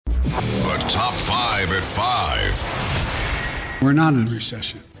The Top 5 at 5. We're not in a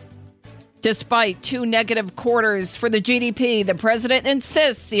recession. Despite 2 negative quarters for the GDP, the president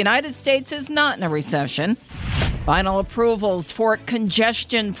insists the United States is not in a recession. Final approvals for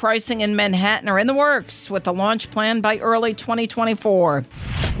congestion pricing in Manhattan are in the works, with the launch planned by early 2024.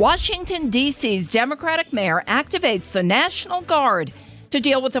 Washington, D.C.'s Democratic mayor activates the National Guard to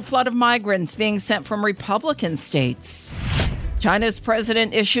deal with the flood of migrants being sent from Republican states. China's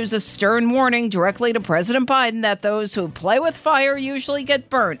president issues a stern warning directly to President Biden that those who play with fire usually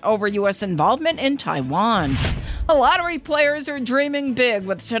get burnt over U.S. involvement in Taiwan. Lottery players are dreaming big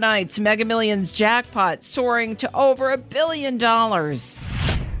with tonight's Mega Millions jackpot soaring to over $1 billion.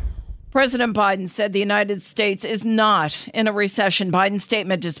 President Biden said the United States is not in a recession. Biden's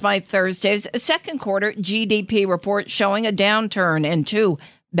statement despite Thursday's second quarter GDP report showing a downturn in 2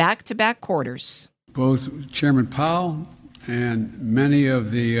 back-to-back quarters. Both Chairman Powell and many of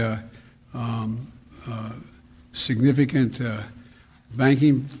the significant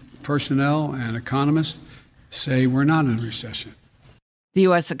banking personnel and economists say we're not in a recession. The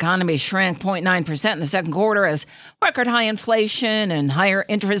U.S. economy shrank 0.9% in the second quarter as record high inflation and higher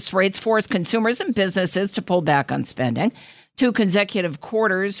interest rates forced consumers and businesses to pull back on spending. 2 consecutive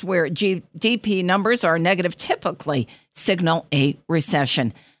quarters where GDP numbers are negative typically signal a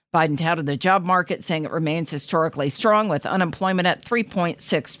recession. Biden touted the job market, saying it remains historically strong, with unemployment at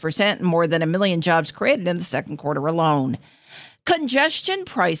 3.6% and more than 1 million jobs created in the second quarter alone. Congestion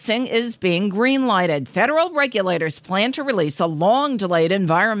pricing is being green-lighted. Federal regulators plan to release a long-delayed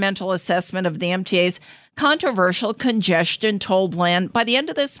environmental assessment of the MTA's controversial congestion toll plan by the end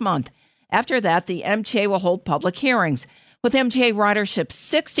of this month. After that, the MTA will hold public hearings. With MTA ridership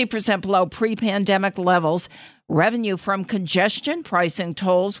 60% below pre-pandemic levels, revenue from congestion pricing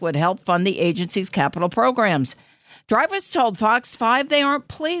tolls would help fund the agency's capital programs. Drivers told Fox 5 they aren't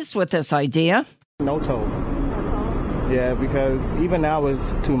pleased with this idea. No toll. Yeah, because even now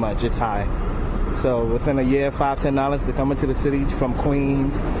it's too much. It's high. So within a year, $5-10 to come into the city from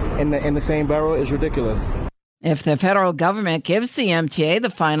Queens in the same borough is ridiculous. If the federal government gives the MTA the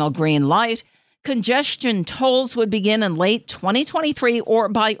final green light, congestion tolls would begin in late 2023 or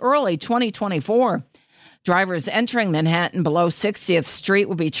by early 2024. Drivers entering Manhattan below 60th Street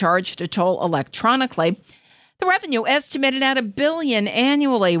will be charged a toll electronically. The revenue, estimated at $1 billion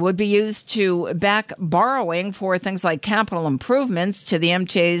annually, would be used to back borrowing for things like capital improvements to the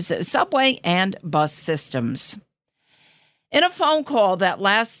MTA's subway and bus systems. In a phone call that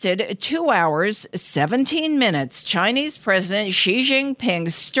lasted 2 hours, 17 minutes, Chinese President Xi Jinping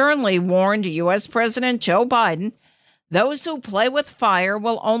sternly warned U.S. President Joe Biden those who play with fire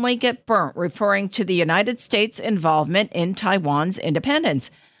will only get burnt, referring to the United States' involvement in Taiwan's independence.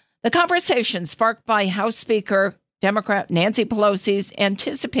 The conversation sparked by House Speaker Democrat Nancy Pelosi's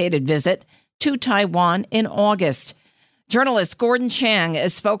anticipated visit to Taiwan in August. Journalist Gordon Chang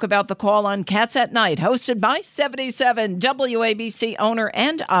spoke about the call on Cats at Night, hosted by 77 WABC owner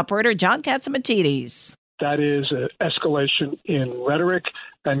and operator John Catsimatidis. That is an escalation in rhetoric,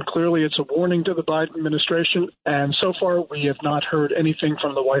 and clearly it's a warning to the Biden administration. And so far, we have not heard anything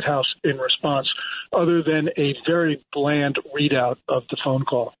from the White House in response other than a very bland readout of the phone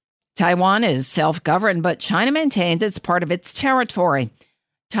call. Taiwan is self-governed, but China maintains it's part of its territory.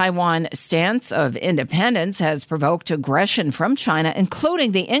 Taiwan's stance of independence has provoked aggression from China,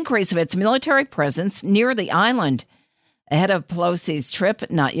 including the increase of its military presence near the island. Ahead of Pelosi's trip,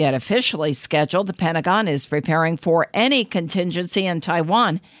 not yet officially scheduled, the Pentagon is preparing for any contingency, and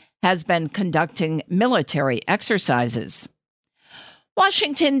Taiwan has been conducting military exercises.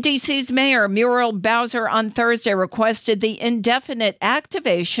 Washington, D.C.'s Mayor Muriel Bowser on Thursday requested the indefinite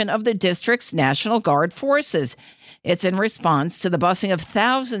activation of the district's National Guard forces. It's in response to the busing of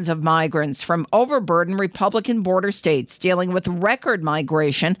thousands of migrants from overburdened Republican border states dealing with record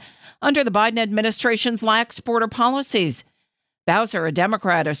migration under the Biden administration's lax border policies. Bowser, a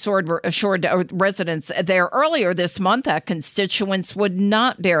Democrat, assured residents there earlier this month that constituents would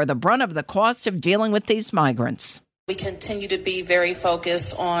not bear the brunt of the cost of dealing with these migrants. We continue to be very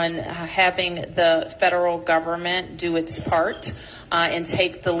focused on having the federal government do its part and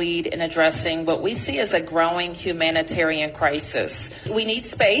take the lead in addressing what we see as a growing humanitarian crisis. We need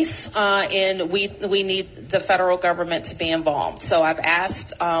space and we need the federal government to be involved. So I've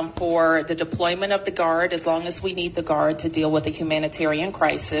asked for the deployment of the Guard as long as we need the Guard to deal with the humanitarian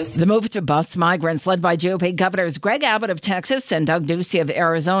crisis. The move to bus migrants led by GOP Governors Greg Abbott of Texas and Doug Ducey of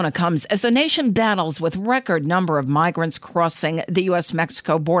Arizona comes as the nation battles with record number of migrants crossing the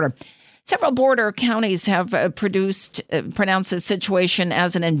U.S.-Mexico border. Several border counties have pronounced the situation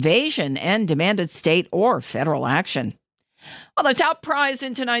as an invasion and demanded state or federal action. Well, the top prize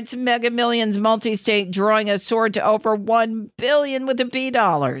in tonight's Mega Millions multi-state drawing has soared to over $1 billion with the B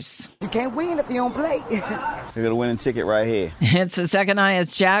dollars. You can't win if you don't play. We got a winning ticket right here. It's the second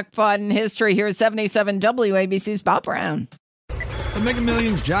highest jackpot in history. Here's 77 WABC's Bob Brown. The Mega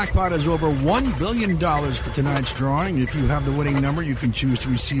Millions jackpot is over $1 billion for tonight's drawing. If you have the winning number, you can choose to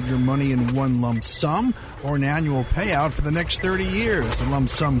receive your money in one lump sum or an annual payout for the next 30 years. The lump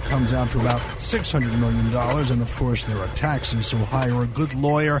sum comes out to about $600 million, and of course there are taxes, so hire a good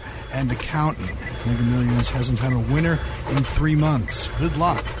lawyer and accountant. Mega Millions hasn't had a winner in 3 months. Good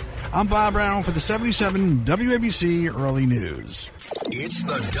luck. I'm Bob Brown for the 77 WABC Early News. It's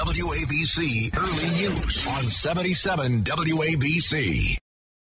the WABC Early News on 77 WABC.